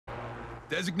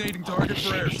Designating target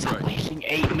for airstrike. Unleashing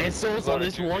 8 missiles on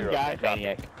this one guy.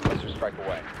 Maniac. Cluster strike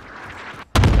away.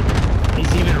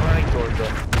 He's even running towards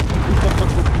them.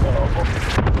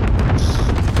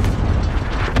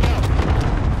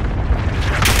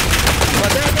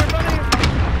 But they're running!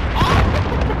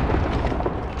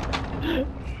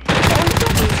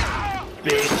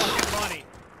 Bitch.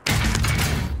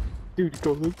 Dude,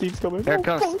 go, the team's coming. Here it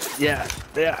comes. Yeah.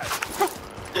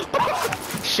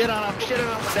 Shit on him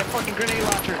with that fucking grenade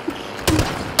launcher.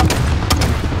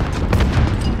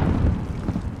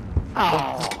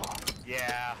 Oh.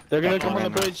 Yeah. They're gonna come on the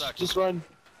bridge. Just run.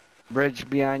 Bridge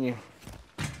behind you.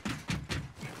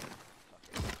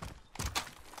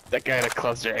 That guy had a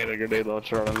cluster and a grenade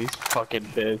launcher on him. He's fucking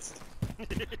pissed.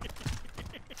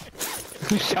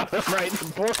 Shot him right in the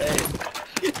forehead.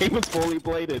 He was fully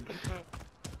bladed.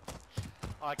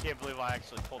 Oh, I can't believe I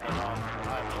actually pulled that off.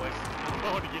 Alright, boys.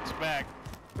 No one gets back.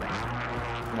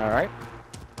 Alright.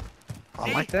 I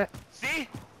See? like that. See?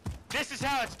 This is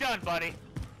how it's done, buddy.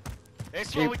 This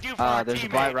is what we do for our there's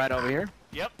teammates. a buy right over here.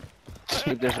 Yep.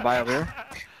 Steve, there's a buy over here.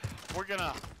 We're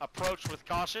gonna approach with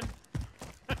caution.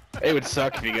 It would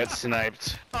suck if you got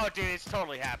sniped. Oh, dude, it's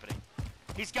totally happening.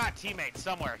 He's got teammates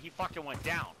somewhere. He fucking went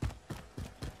down.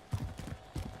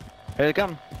 Here they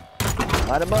come.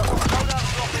 Light him up.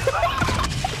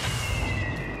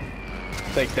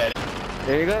 Thanks, Daddy.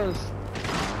 There he goes.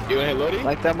 You wanna hit Lodi?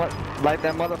 Light that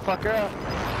motherfucker up.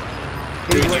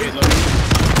 You wanna hit Lodi?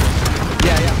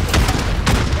 Yeah.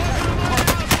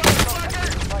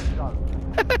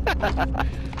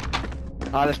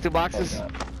 There's 2 boxes.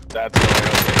 That's what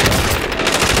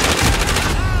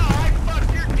I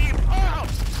fucked your team up!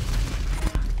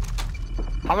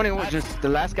 How many was just the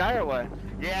last guy or what?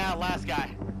 Yeah, last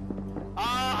guy.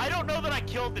 I don't know that I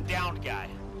killed the downed guy.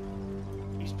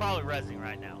 He's probably rezzing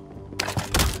right now.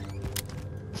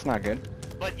 It's not good.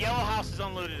 But Yellow House is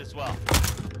unlooted as well.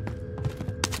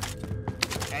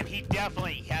 And he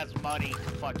definitely has money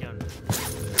to fucking...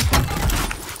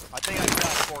 I think I've got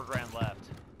 4 grand left.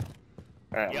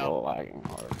 Alright, Yep. I'm a little lagging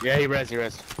hard. Yeah, he res.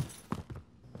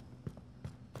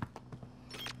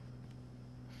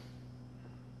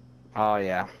 Oh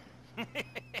yeah.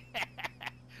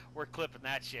 We're clipping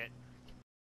that shit.